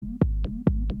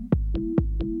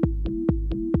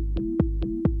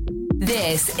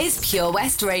This is Pure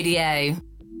West Radio.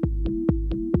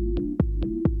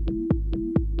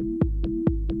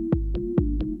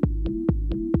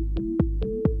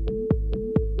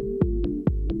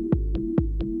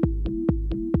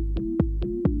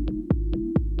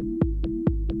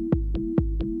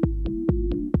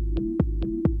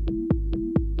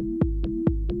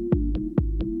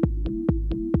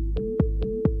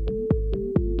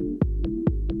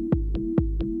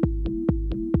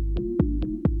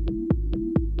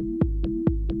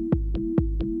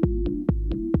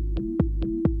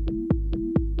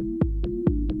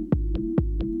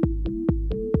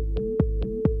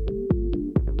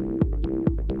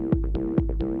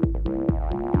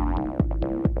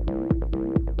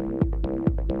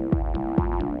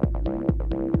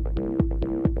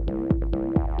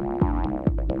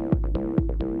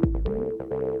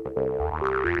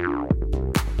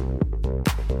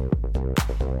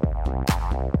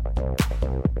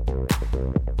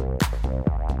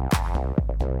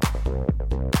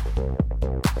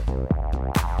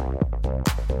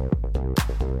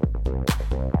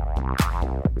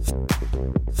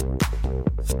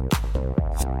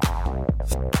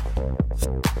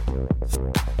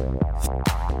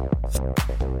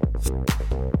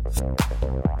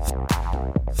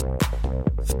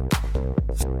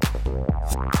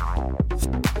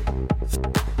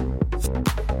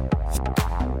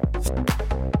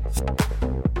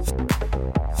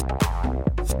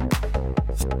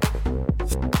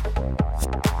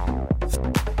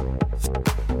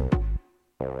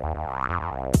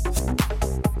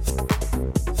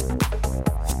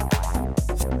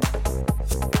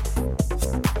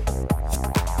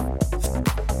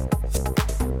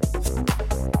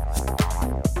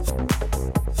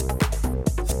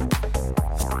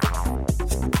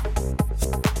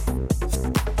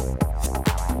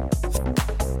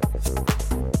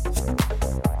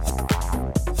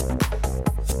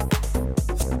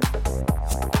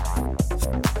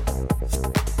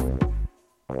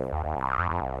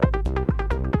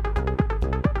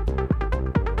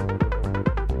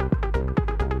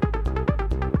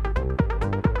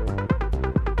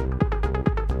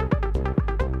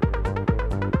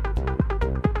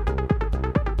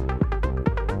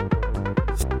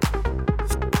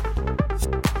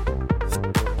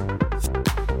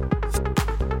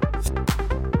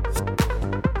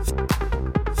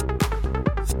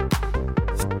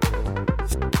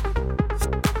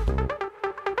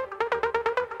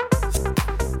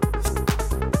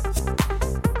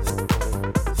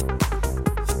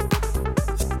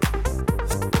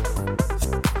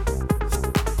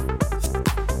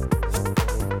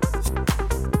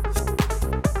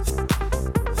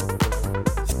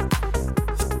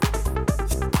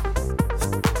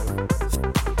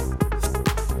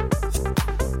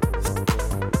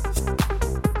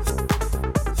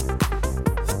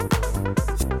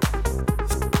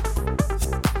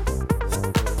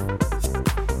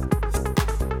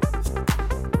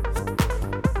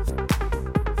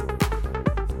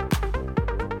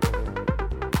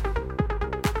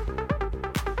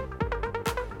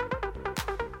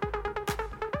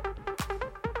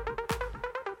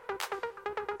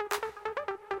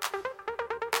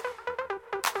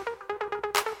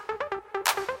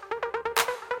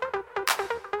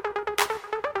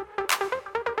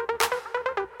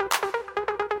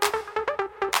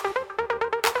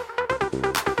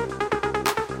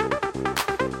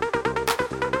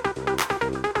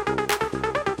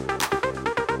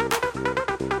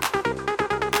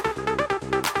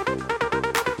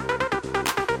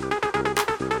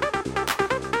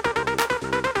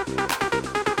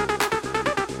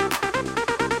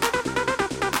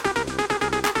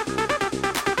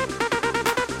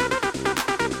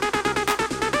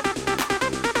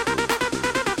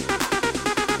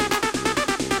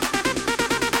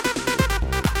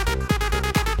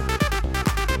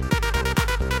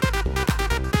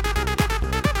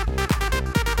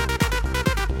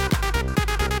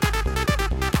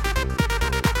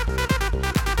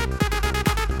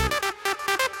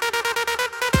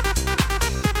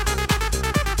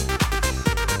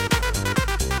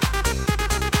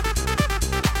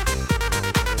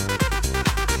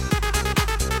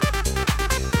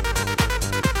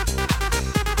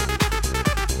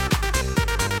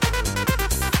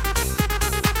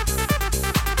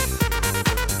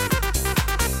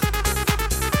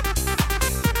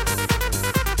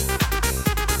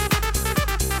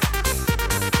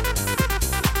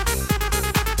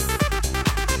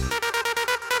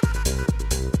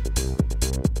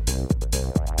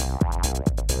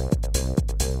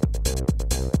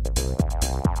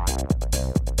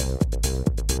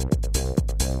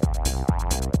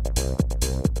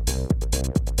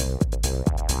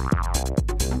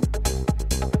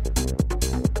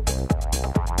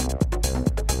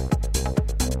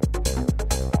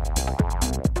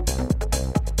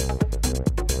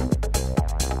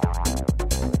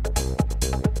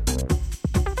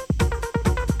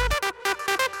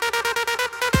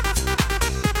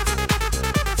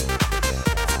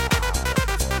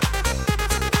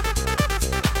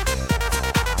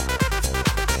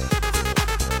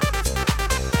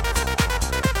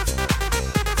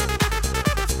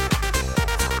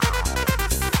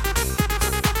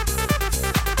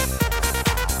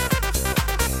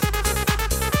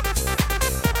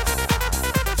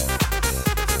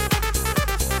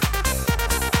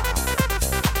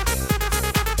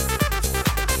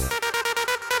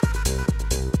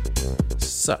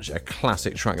 Such a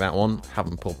classic track, that one.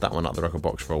 Haven't pulled that one out of the record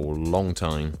box for a long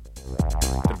time.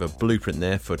 Bit of a blueprint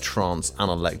there for trance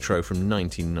and electro from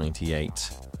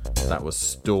 1998. That was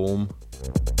Storm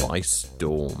by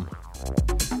Storm.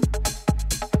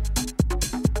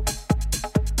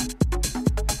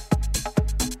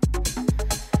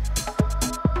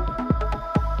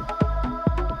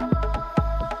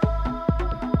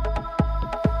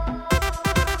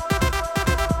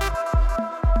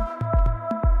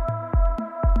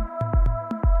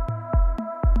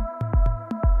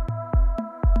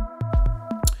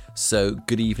 So,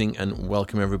 good evening and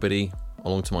welcome everybody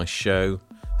along to my show.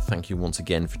 Thank you once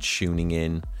again for tuning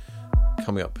in.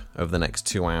 Coming up over the next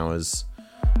 2 hours,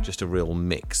 just a real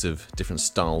mix of different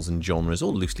styles and genres,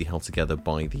 all loosely held together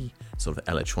by the sort of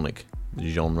electronic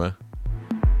genre.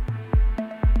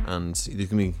 And there's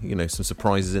going to be, some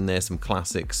surprises in there, some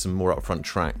classics, some more upfront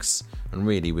tracks, and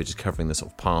really we're just covering the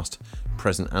sort of past,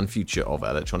 present and future of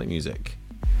electronic music.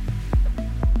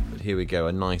 Here we go,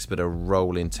 a nice bit of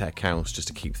roll-in tech house just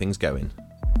to keep things going.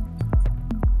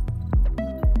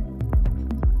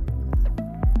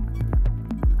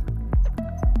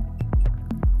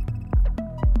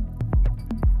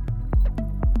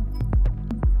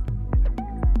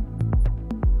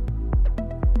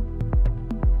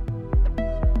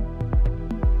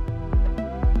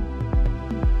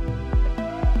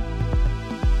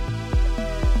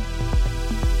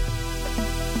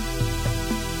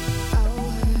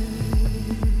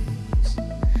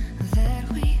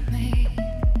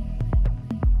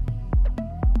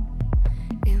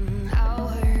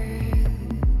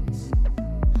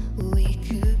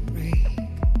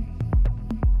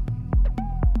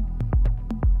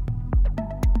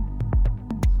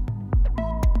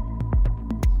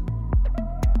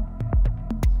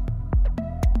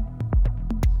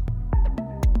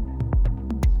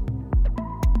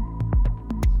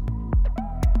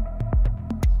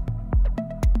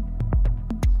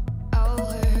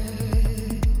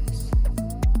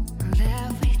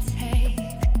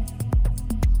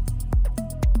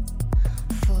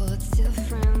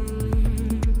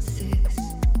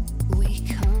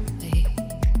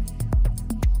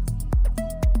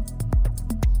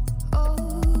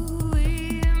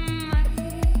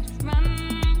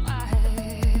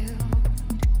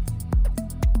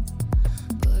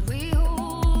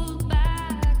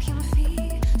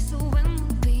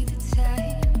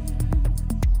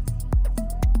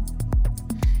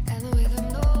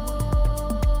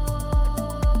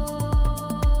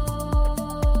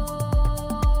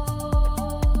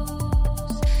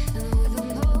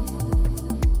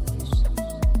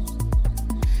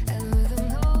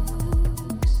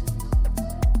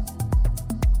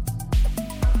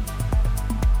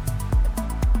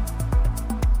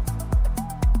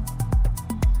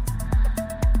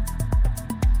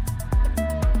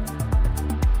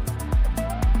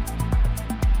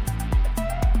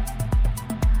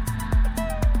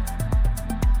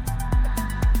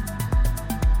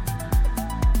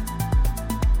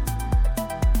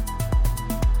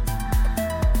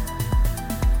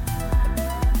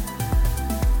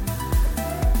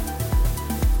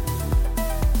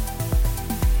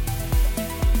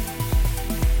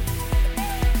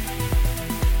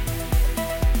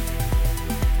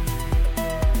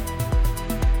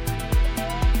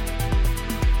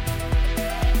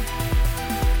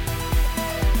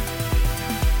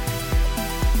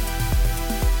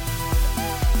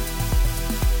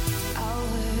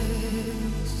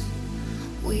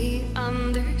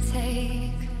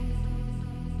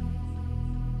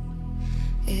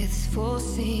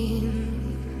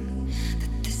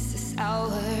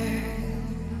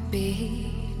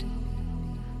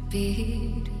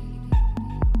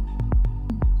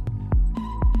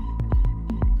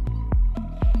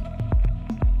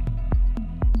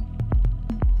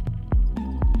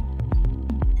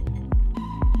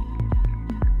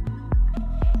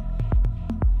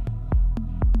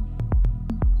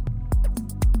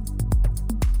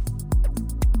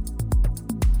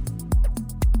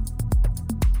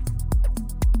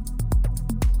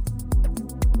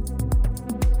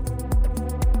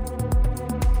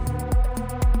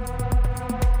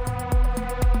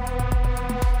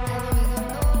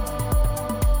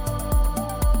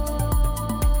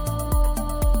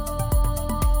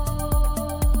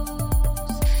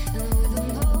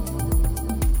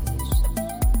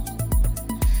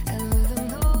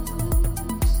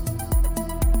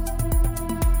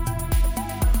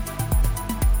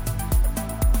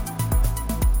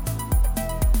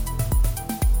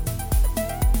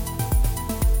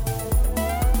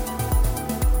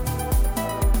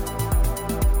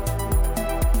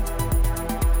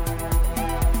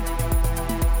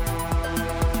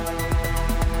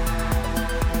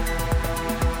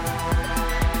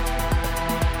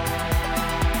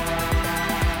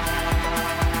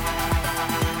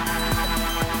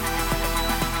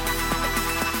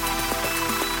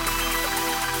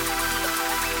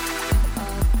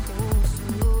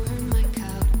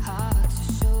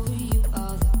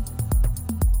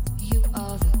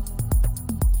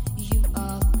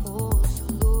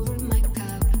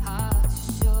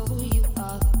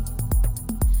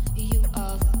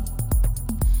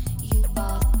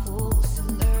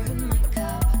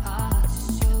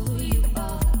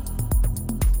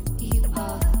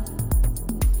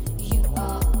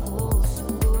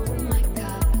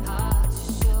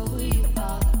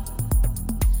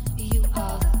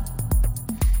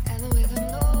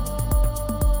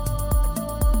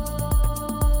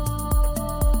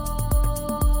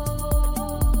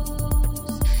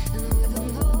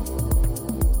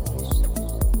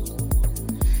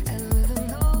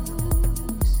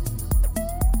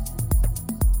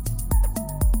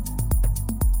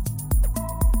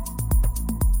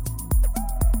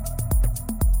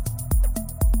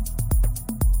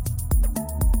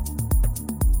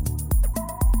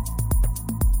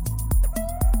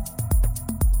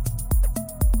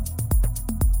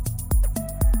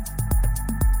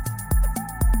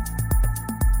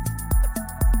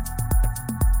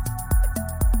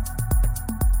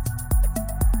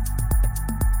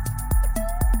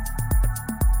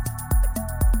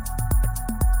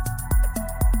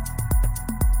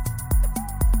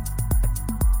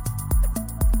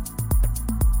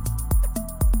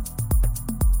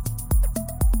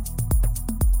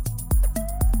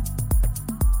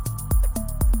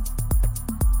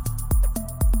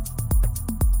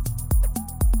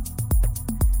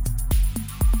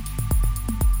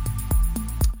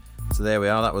 So there we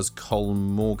are, that was Cole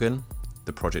Morgan,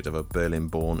 the project of a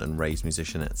Berlin-born and raised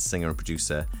musician, singer and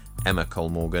producer Emma Cole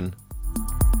Morgan.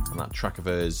 And that track of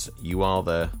hers, You Are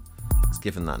There, it's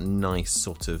given that nice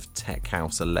sort of tech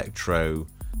house electro,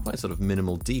 quite sort of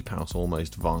minimal deep house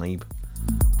almost vibe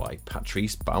by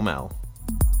Patrice Baumel.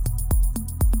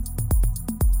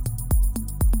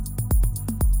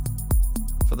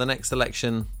 For the next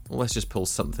selection, let's just pull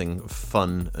something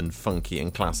fun and funky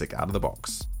and classic out of the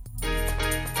box.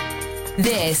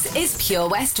 This is Pure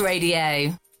West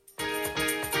Radio.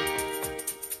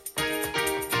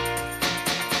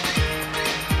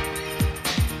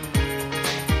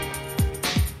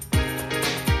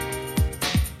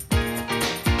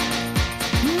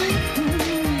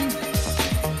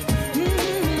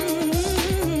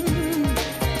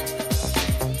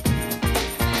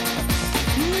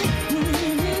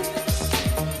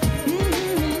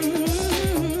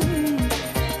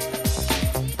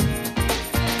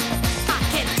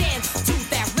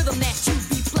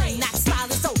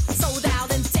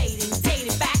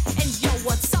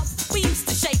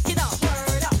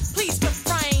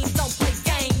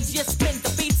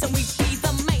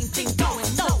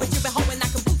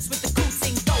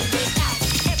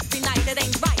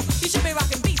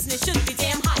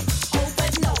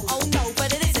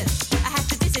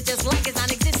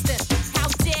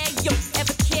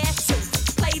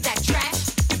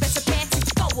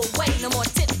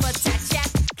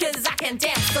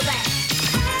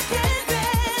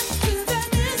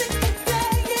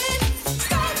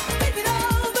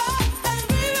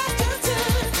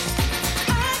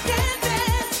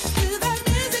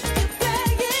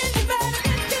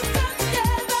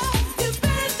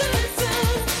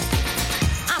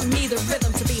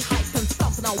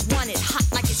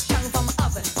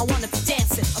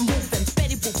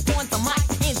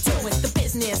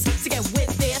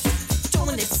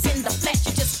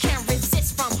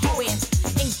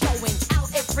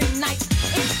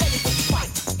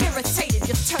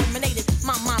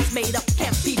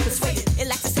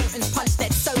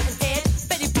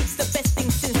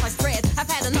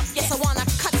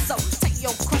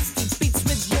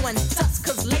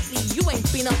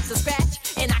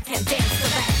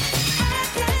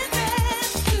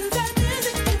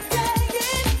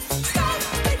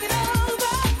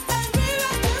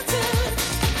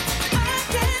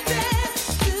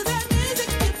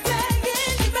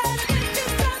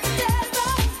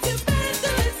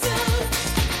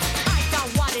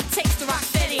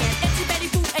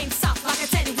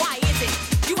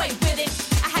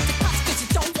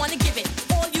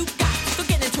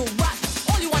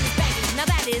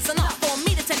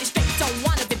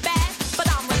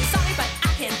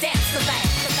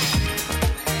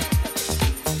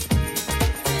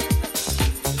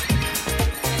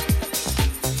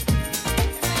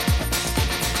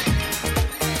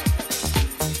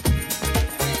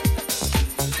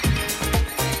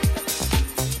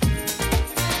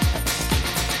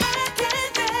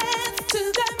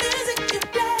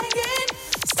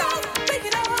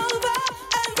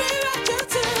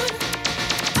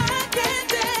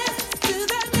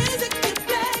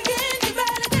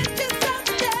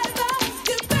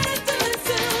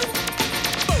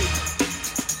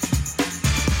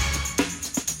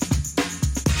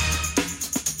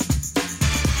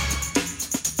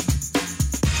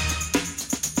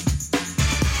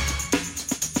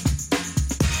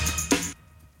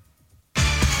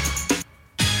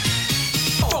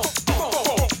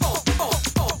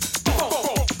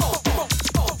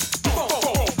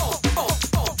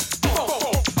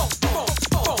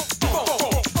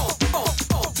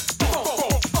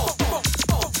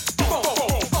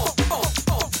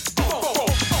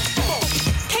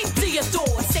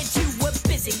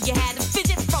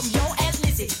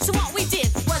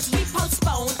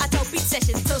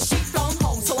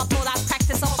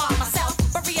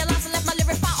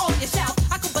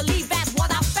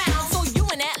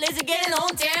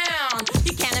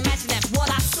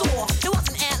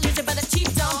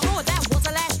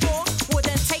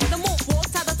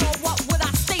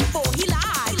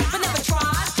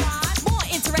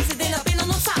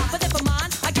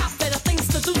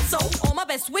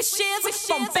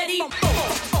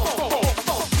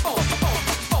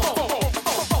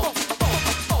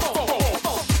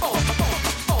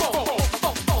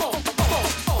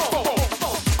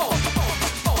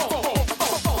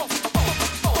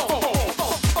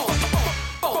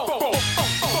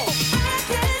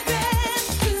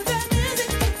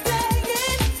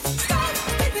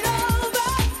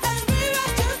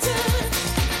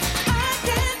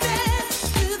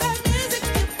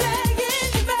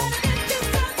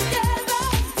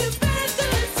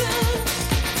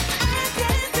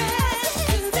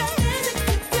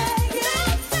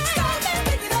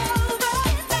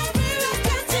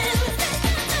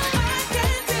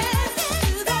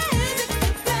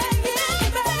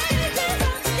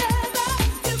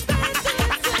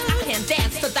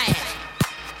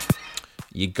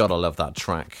 You gotta love that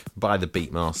track by the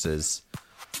Beatmasters.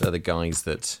 They're the guys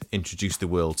that introduced the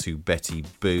world to Betty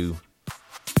Boo.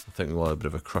 I think we all had a bit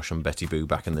of a crush on Betty Boo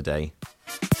back in the day.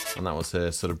 And that was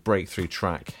her sort of breakthrough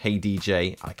track, Hey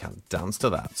DJ, I Can't Dance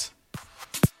to That.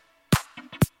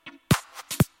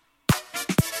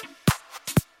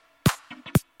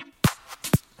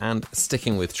 And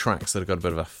sticking with tracks that have got a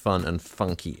bit of a fun and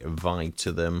funky vibe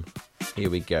to them,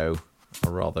 here we go, a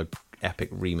rather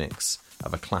epic remix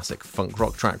of a classic funk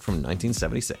rock track from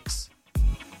 1976.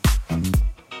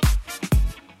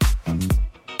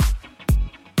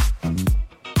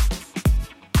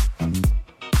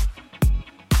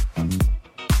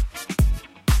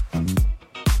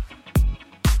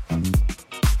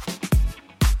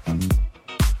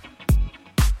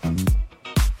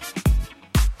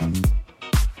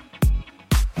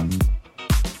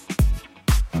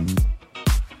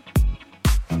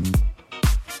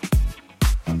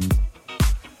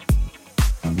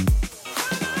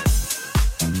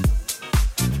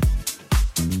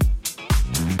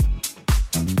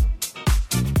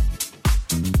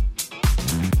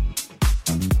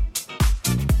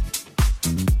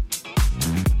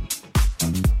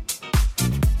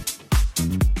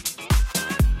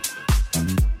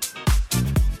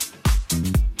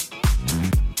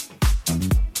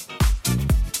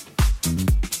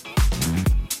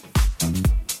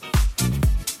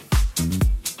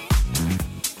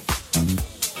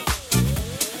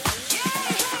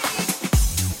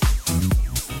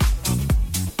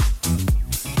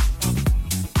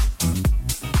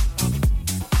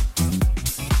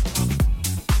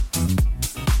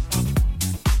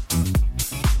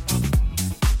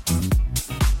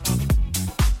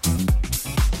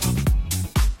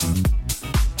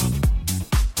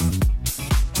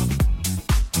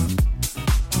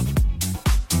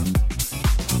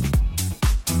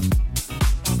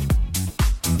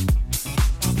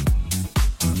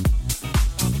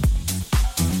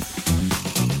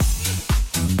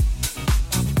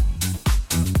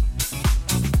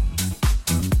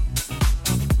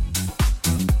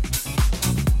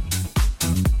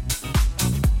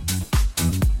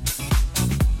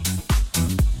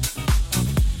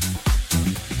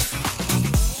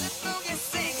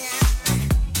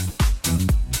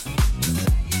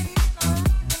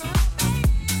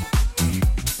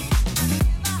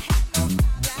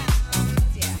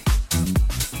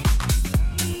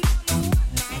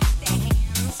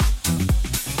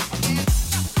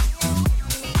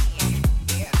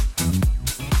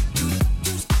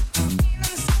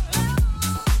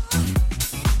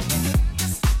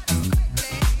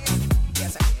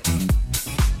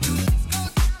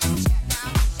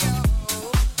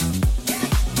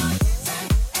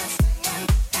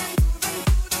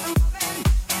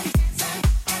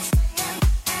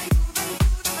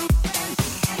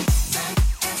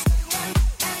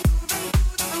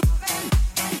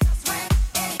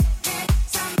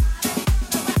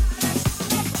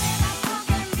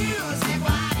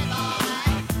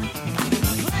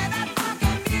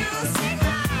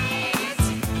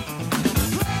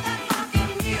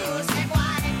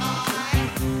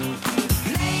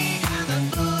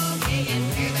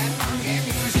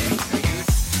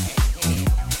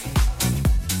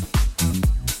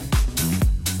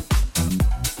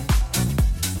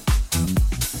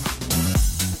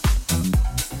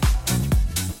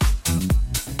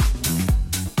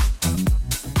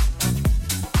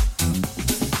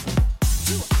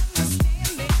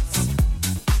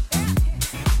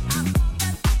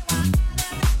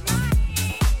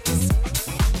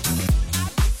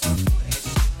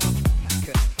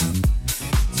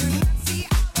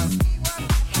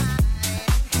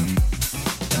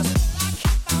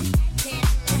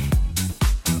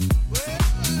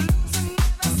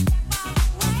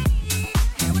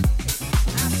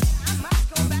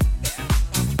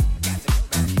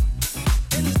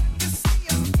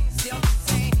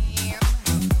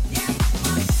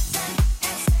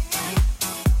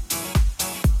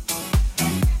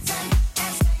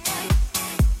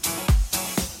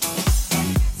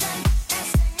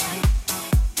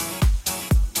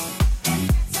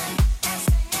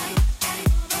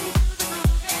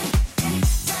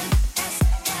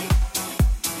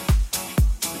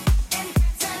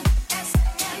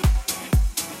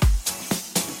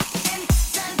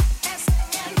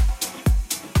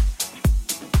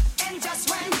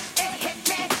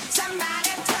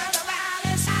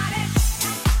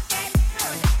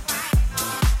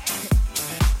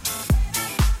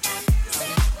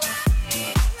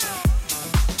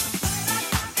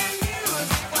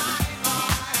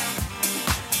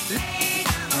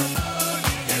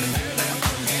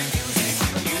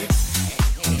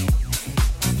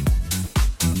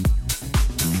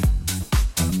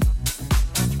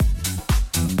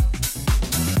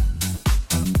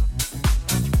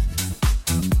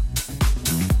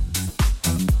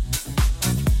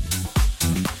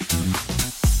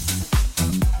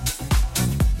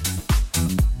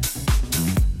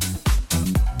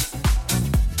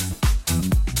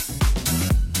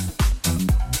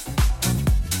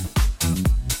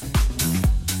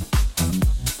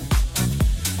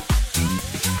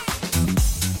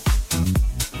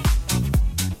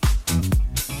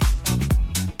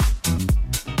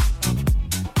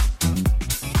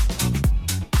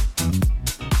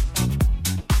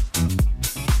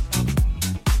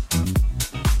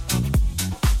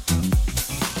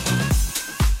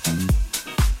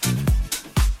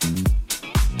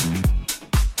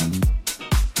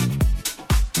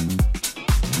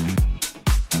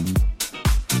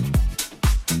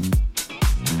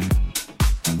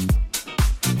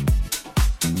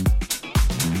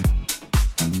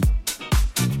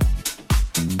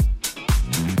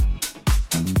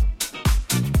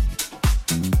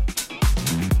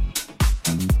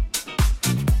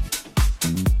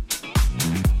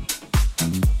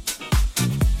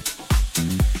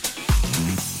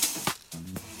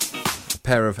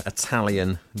 pair of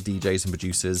Italian DJs and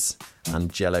producers,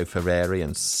 Angelo Ferreri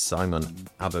and Simon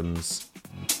Adams,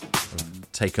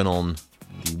 have taken on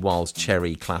the Wild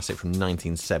Cherry classic from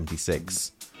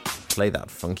 1976. Play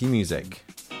that funky music,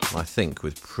 I think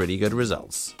with pretty good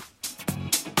results.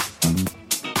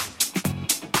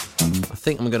 I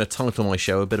think I'm going to title my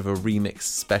show a bit of a remix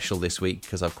special this week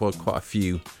because I've got quite a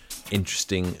few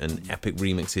interesting and epic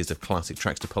remixes of classic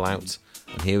tracks to pull out.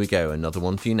 And here we go, another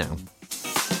one for you now.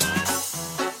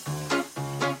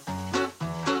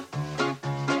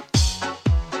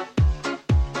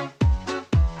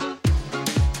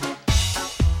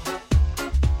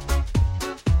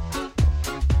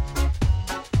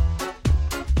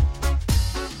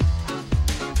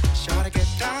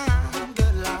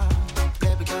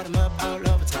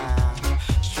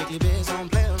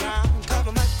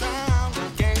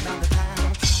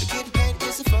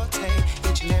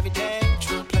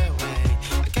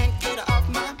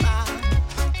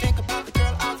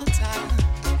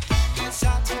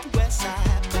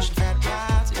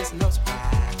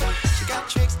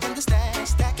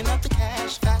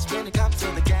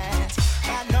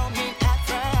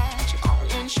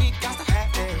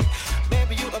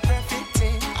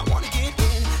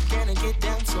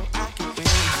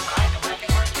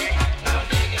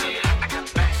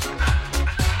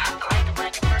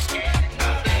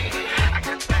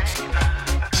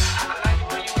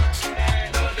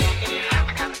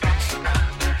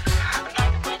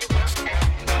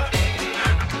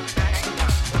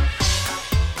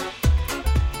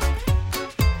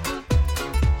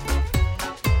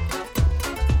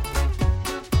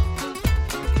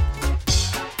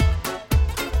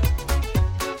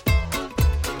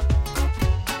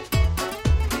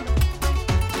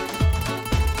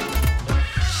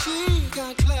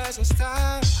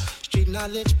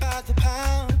 Knowledge by the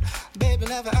pound, baby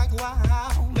never act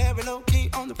wild, very low key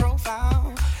on the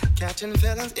profile. Catching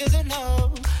feelings is a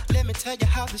no. Let me tell you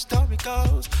how the story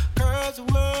goes. Girls, the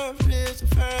word is a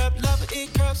verb. Love it,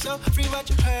 eat curves, so free what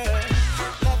you heard.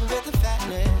 Loving with the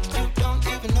fatness, you don't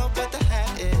even know what the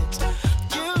hat is.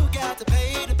 You got to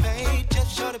pay,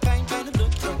 just show the pain to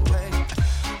look your way.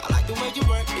 I like the way you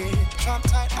work it, trump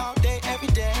tight all day, every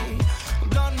day.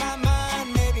 Blowing my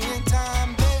mind, maybe in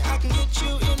time, babe, I can get you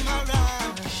in my ride.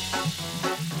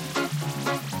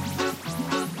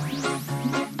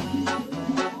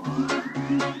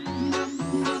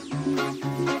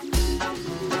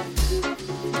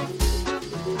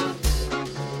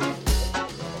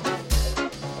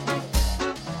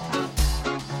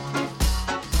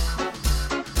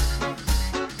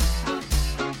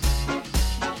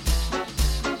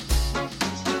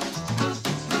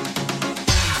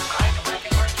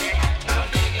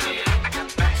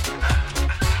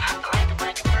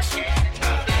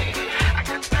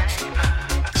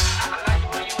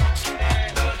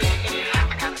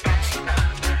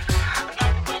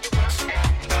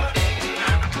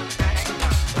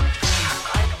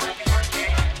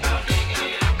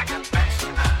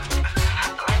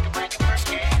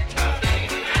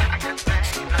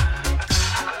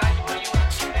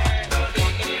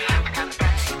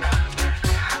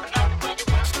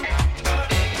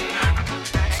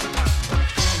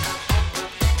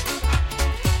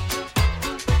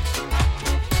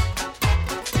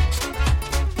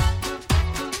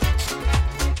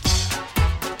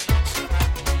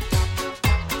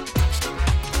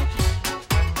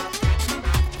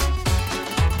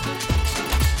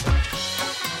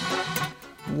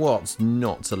 What's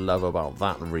not to love about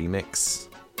that remix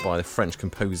by the French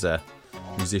composer,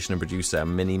 musician and producer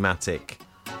Minimatic,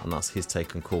 and that's his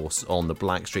take on course on the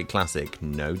Blackstreet classic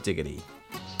No Diggity.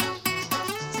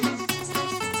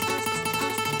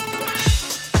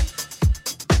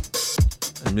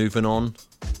 And moving on,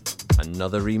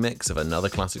 another remix of another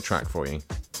classic track for you.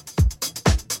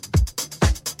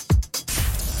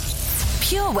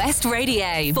 Pure West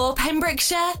Radio for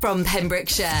Pembrokeshire from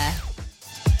Pembrokeshire.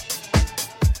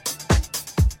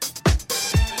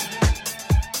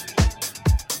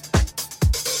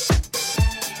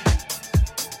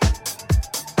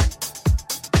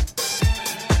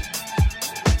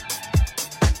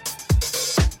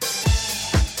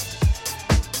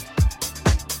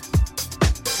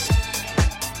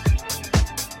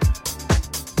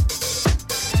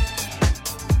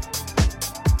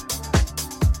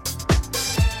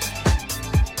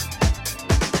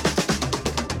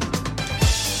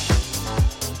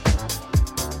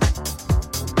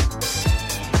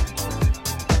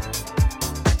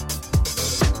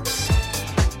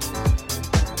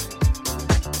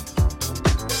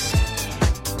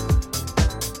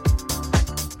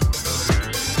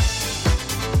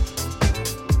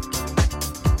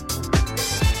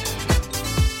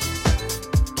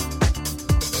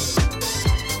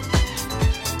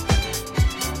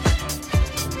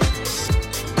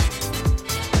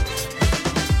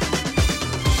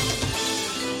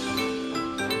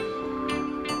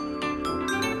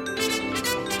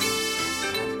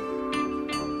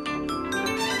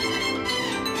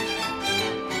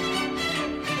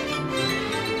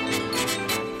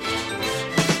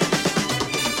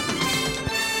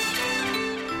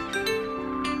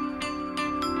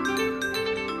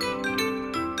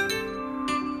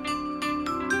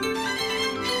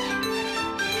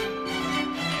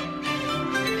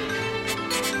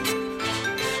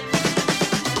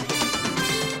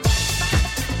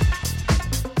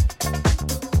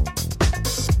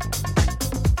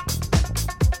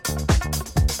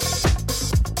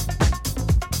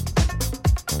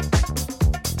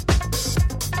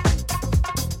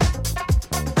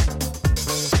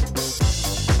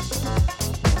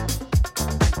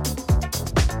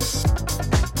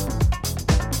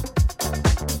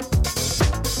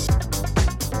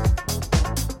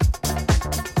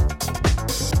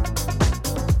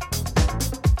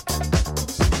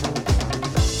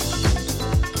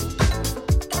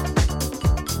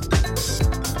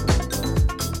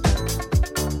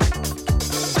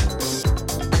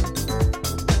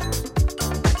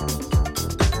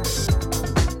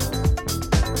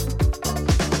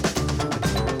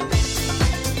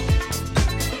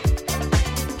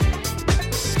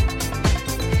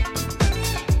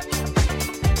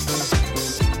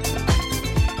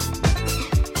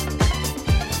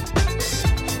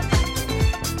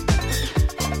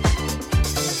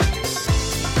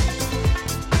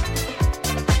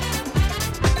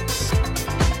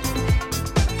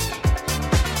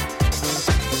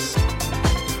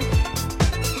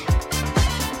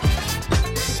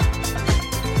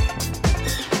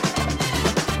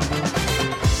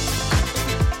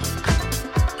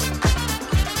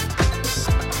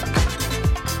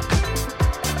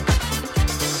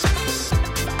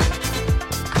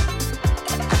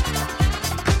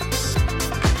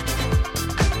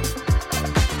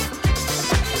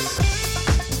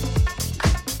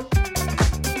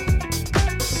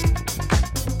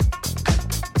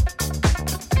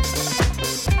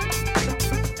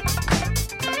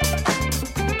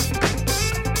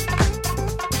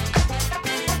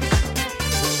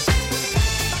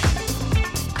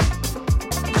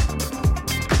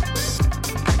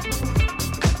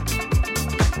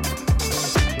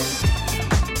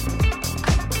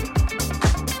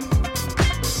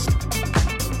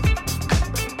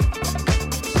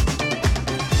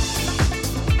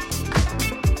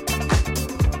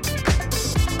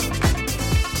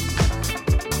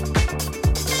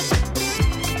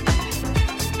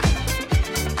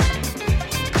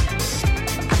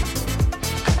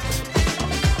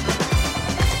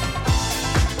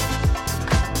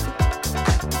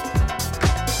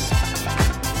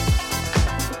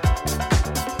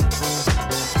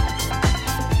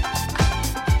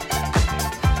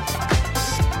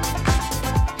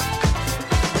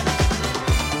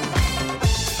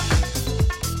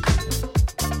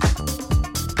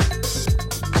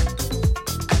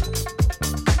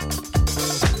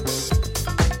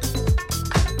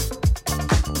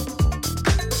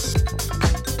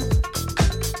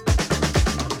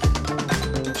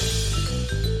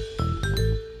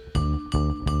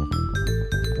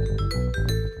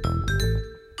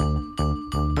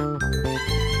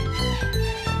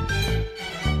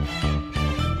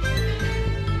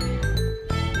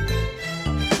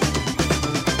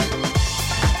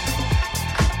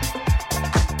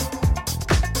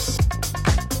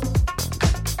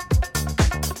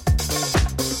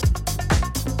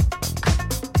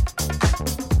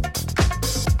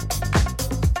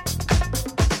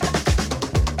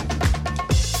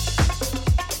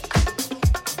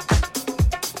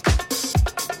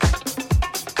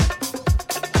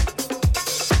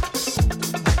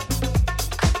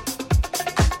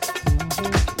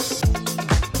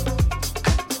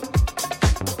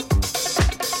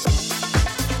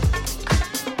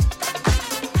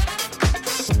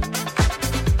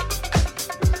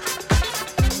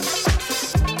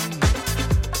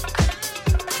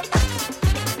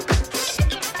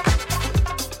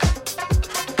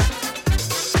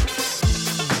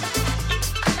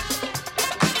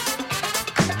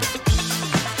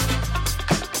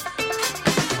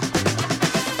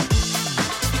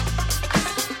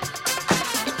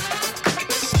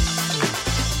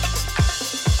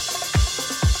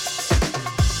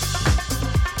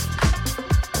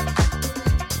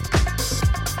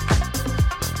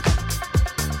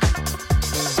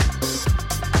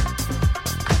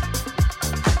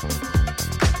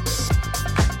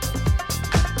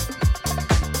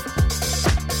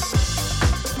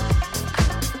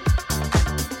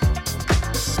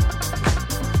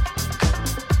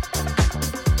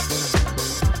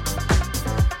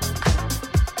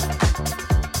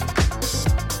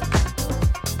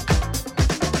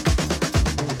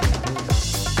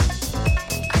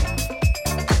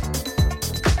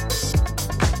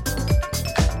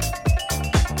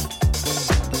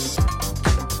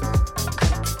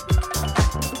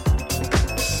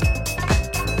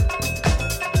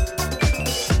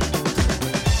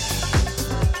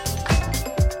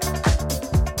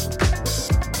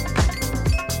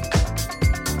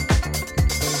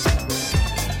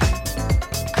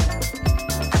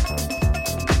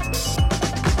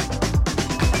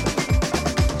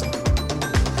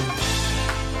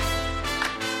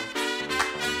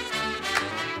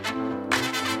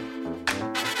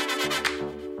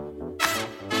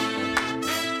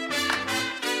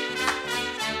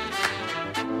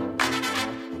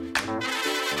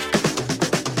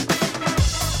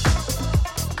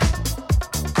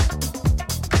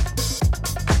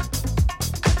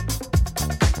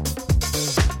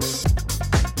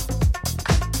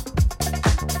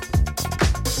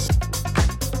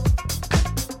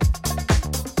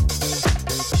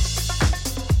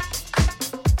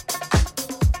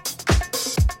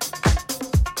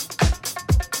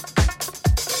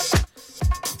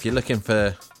 If you're looking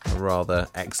for a rather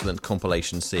excellent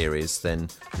compilation series, then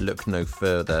look no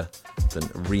further than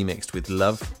Remixed with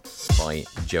Love by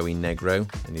Joey Negro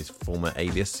in his former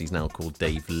alias. He's now called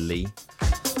Dave Lee.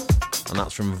 And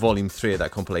that's from volume 3 of that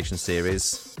compilation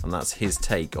series, and that's his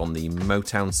take on the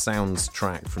Motown Sounds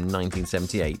track from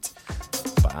 1978,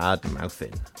 Bad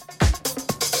Mouthin'.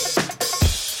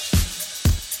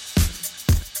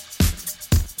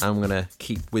 I'm going to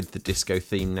keep with the disco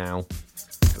theme now,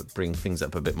 but bring things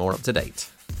up a bit more up to date.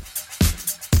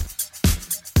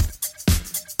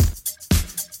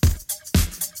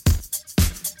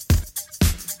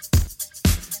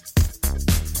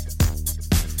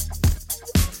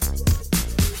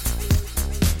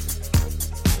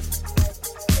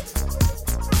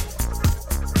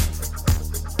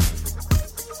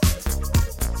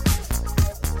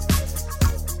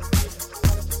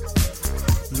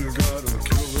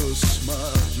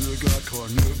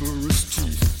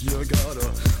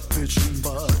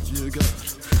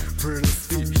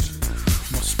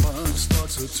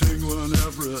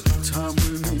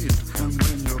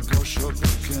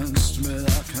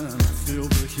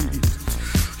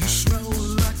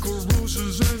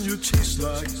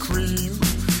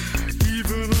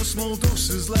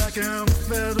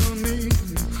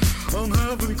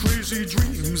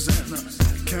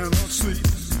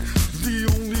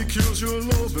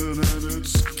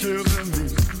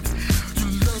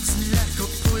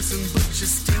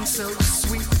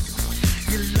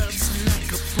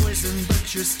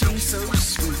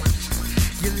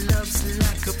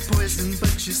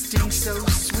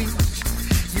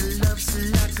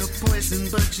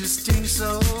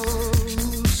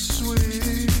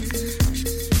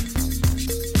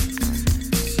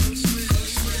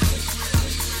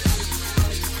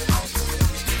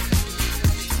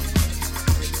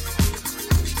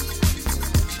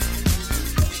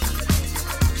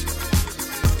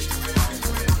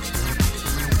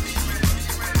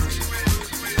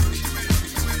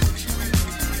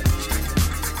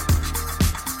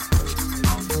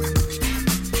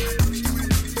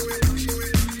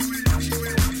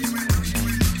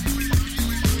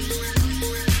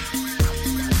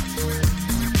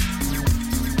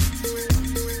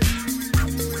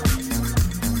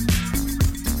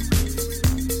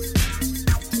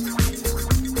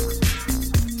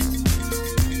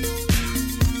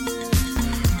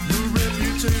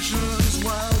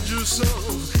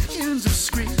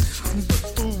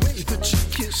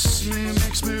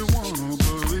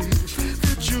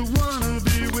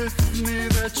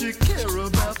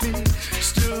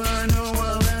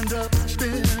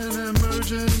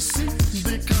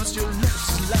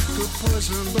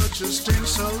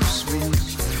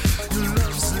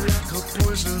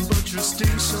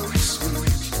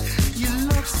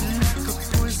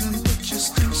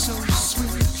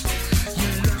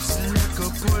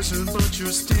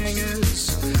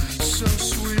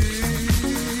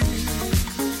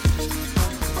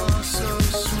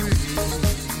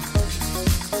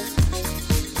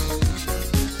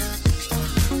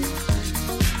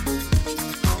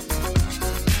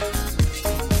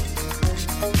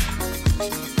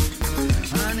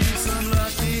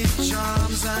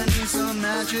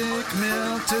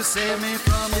 Save me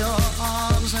from your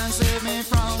arms and save me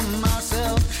from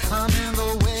myself. I'm in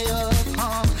the way of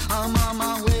harm. I'm on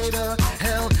my way to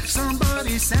hell.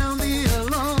 Somebody sound the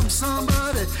alarm.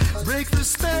 Somebody break the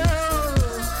spell.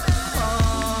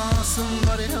 Oh,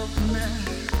 somebody help me.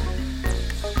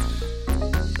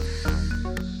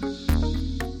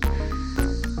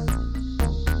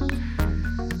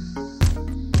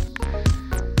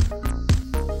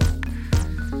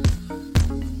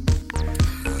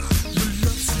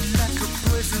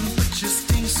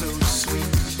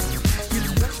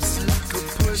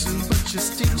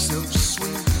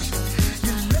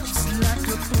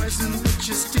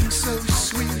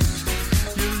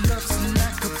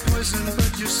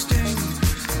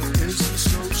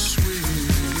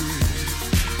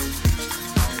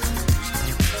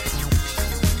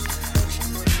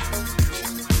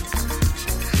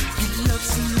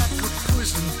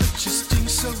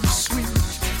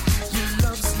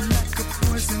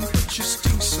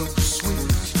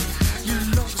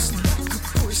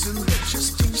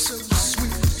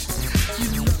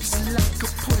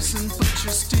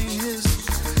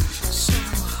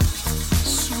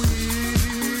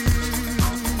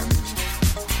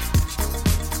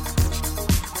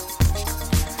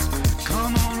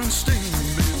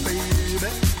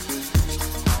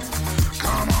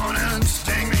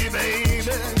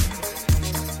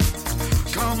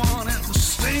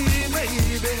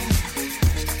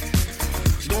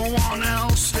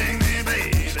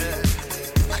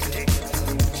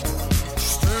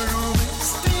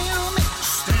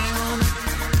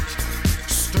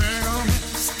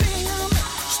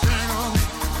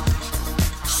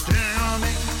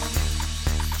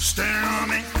 Stare on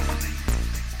me,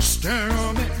 stare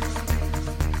on me,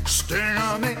 stare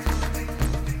on me.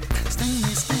 Sting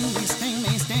me, sting me, sting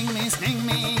me, sting me, sting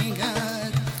me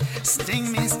good.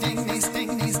 Sting me, sting me,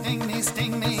 sting me, sting me,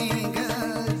 sting me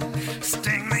good.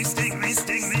 Sting me, sting me,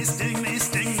 sting me, sting me,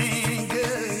 sting me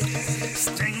good.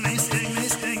 Sting me, sting me,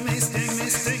 sting me, sting me,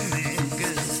 sting me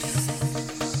good.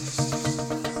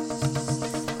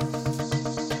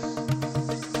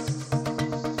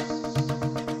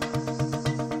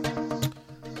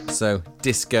 So,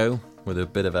 disco with a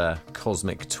bit of a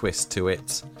cosmic twist to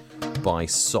it by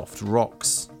Soft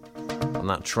Rocks. And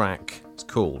that track is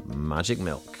called Magic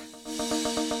Milk.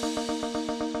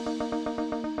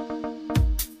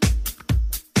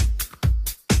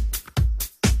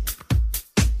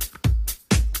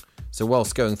 So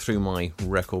whilst going through my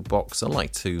record box, I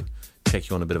like to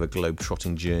take you on a bit of a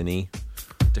globe-trotting journey.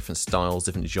 Different styles,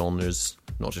 different genres,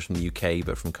 not just from the UK,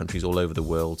 but from countries all over the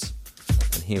world.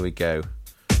 And here we go,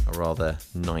 a rather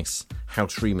nice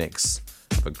house remix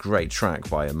of a great track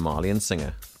by a Malian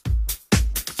singer.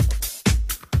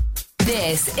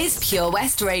 This is Pure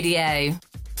West Radio.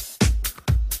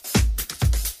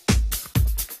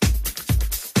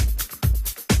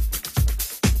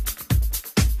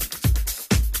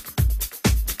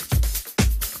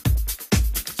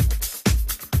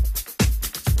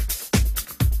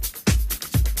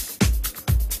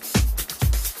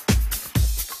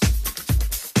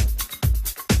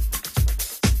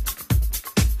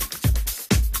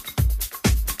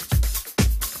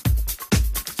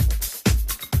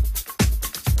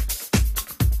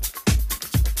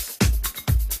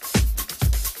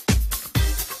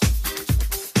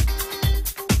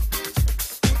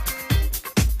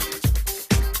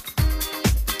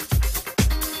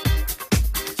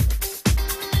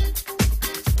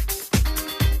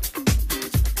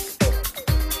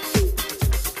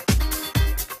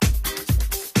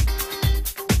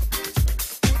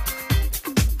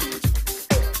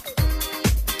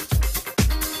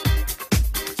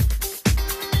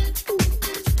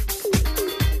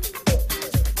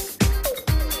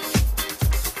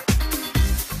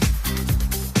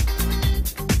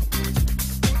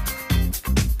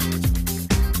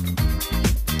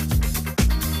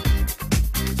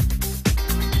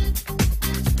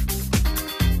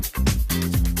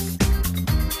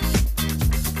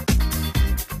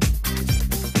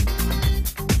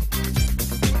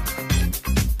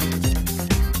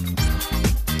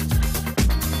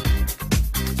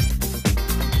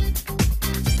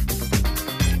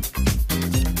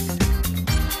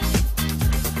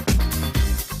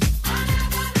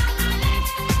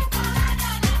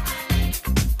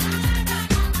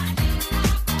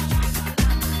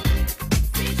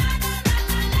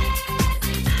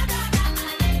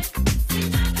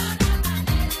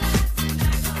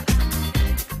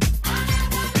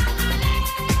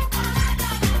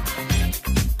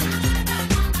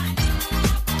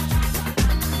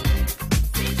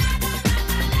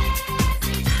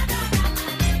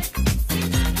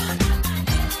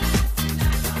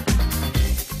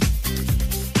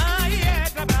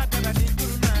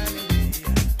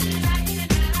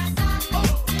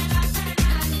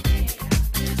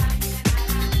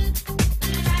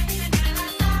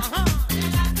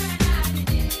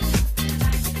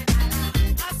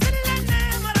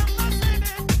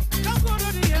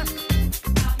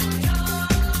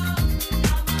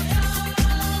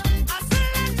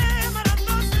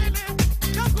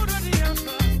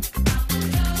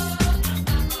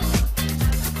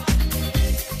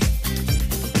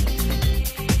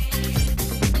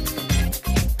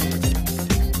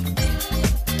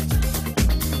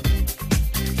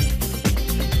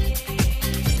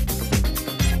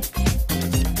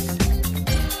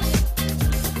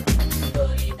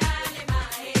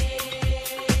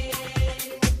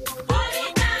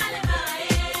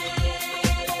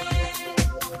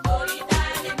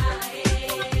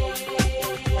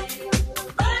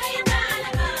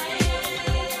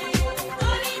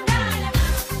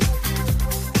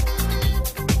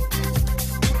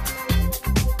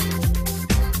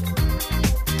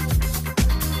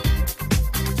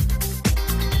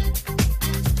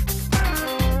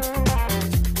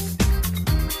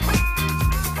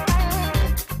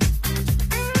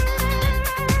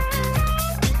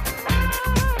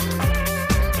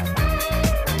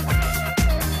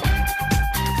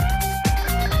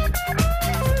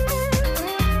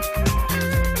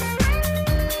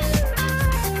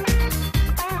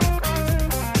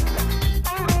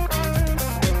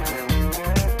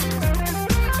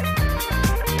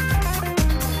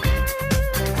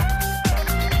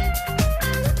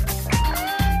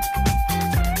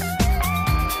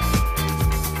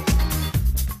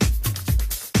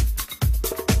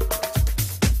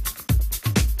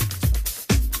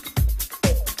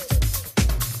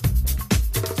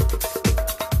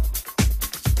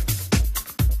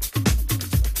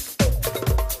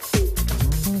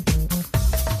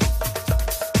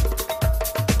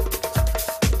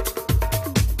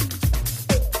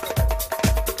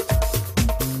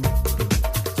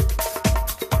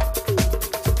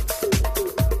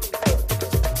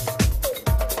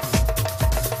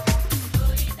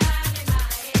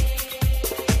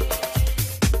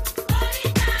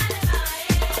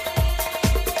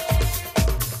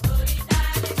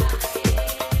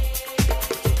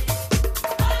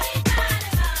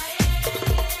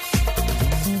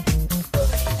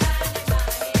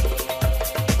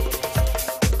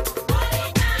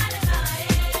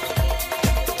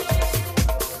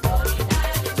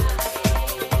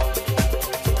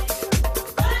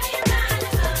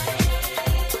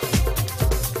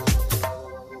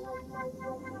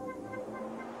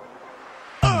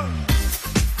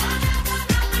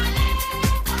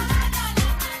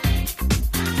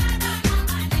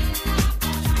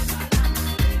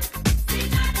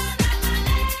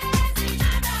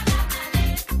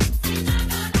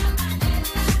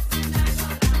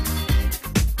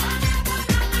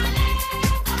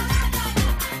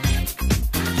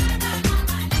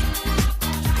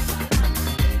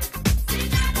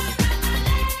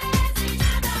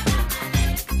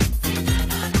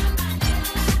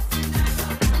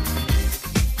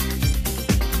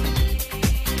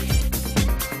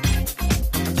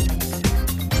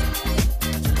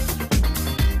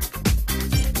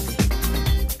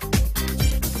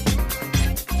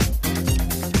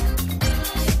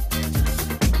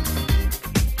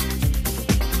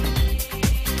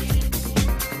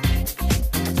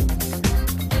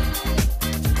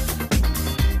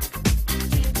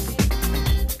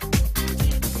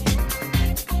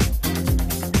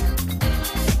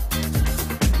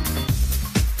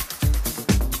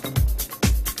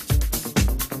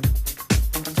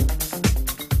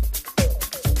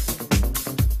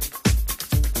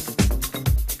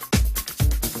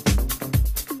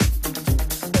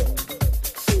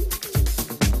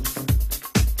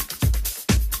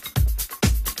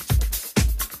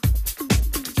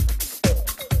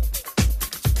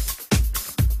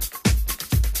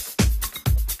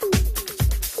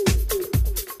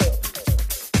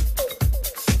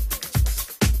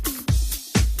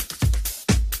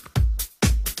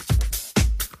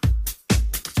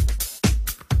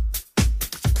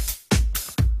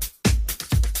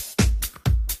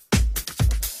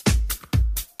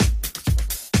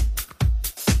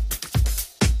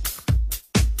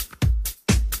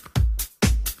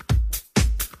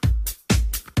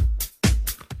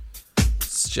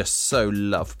 just so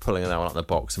love pulling that one out of the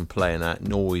box and playing that,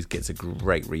 and always gets a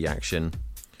great reaction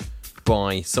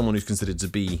by someone who's considered to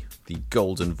be the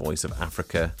golden voice of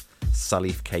Africa,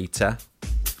 Salif Keita.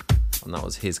 And that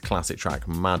was his classic track,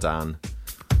 Madan,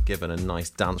 given a nice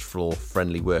dance floor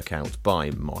friendly workout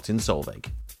by Martin Solveig.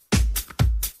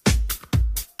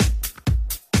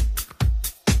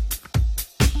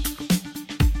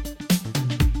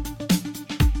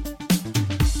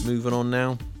 Moving on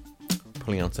now,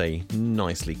 pulling out a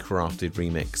nicely crafted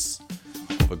remix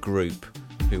of a group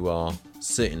who are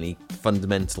certainly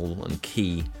fundamental and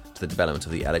key to the development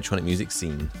of the electronic music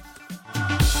scene.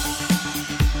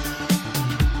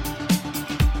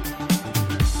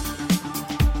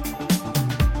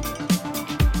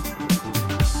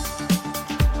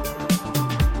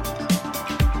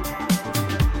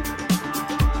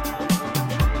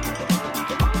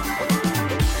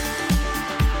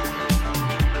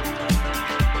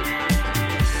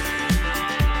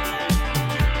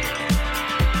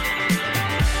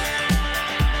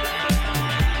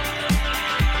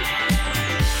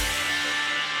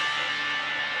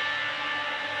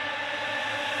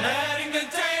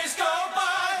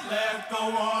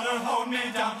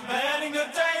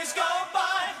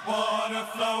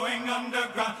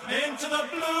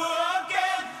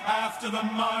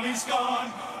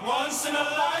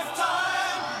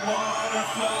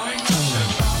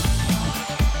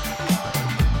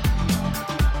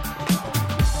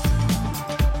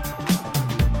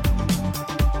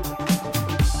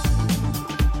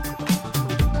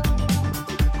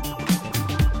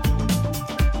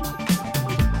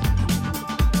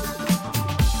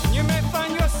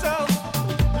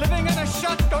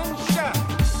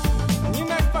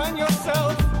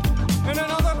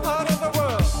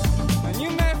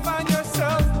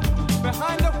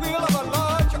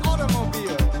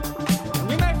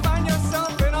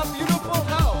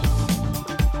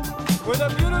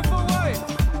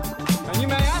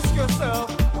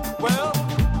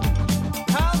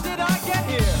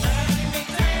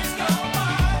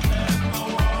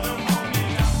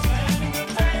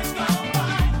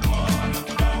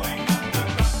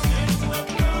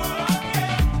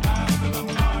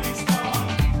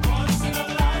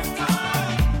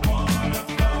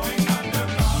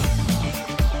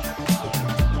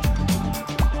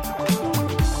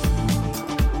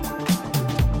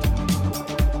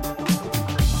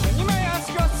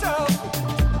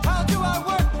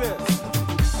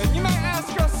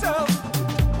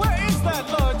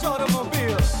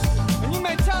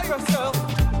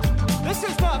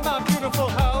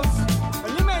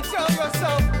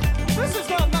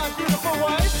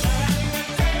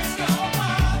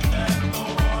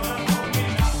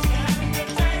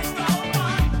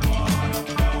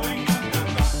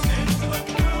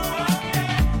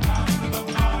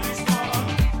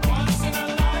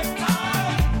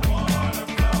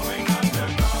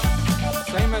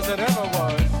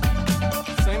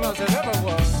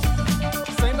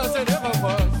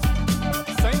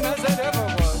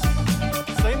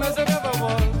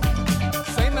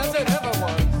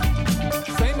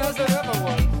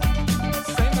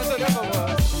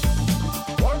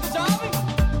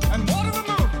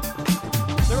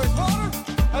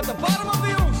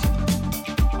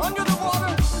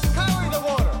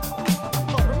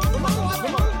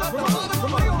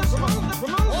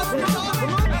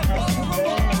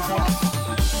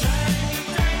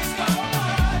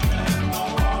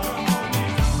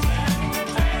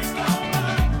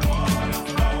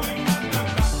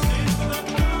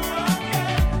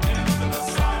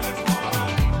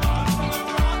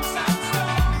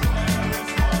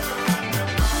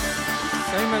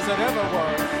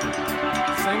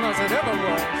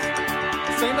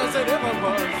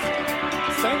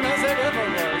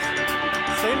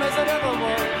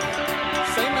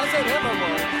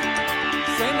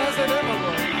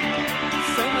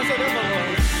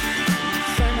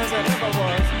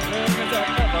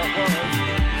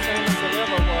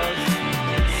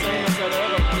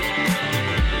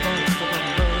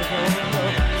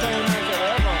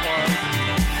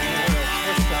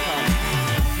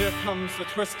 Comes the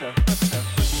twister.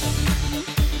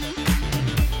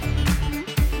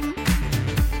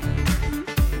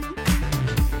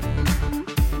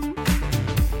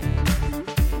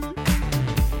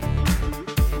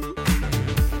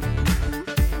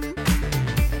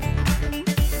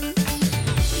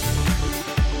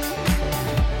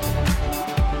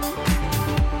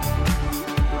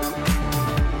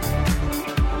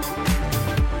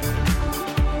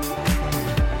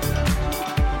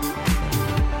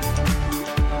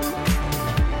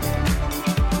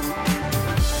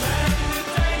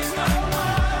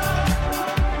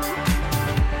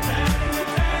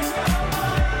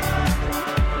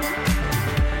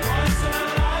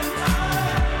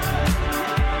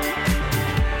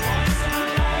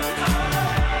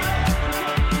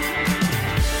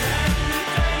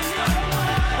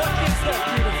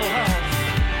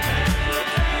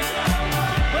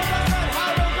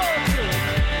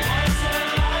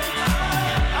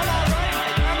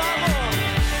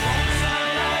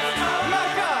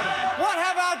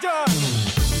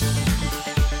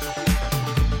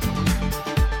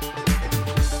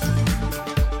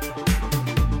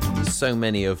 so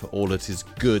many of all that is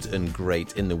good and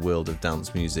great in the world of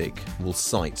dance music will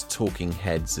cite Talking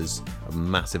Heads as a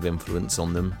massive influence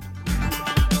on them.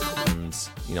 And,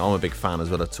 you know, I'm a big fan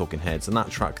as well of Talking Heads, and that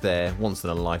track there, Once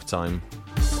in a Lifetime,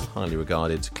 highly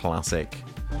regarded classic.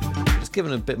 It's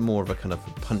given a bit more of a kind of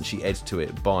punchy edge to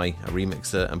it by a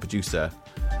remixer and producer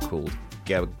called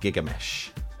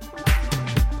Gigamesh.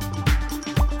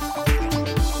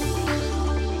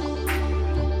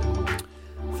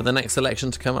 For the next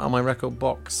selection to come out of my record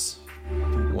box,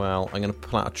 well, I'm going to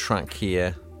pull out a track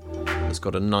here. It's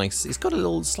got a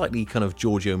little slightly kind of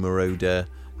Giorgio Moroder,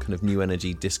 kind of new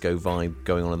energy disco vibe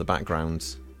going on in the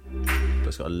background, but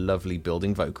it's got a lovely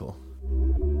building vocal.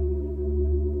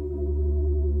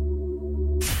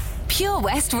 Pure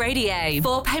West Radio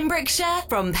for Pembrokeshire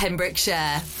from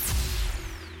Pembrokeshire.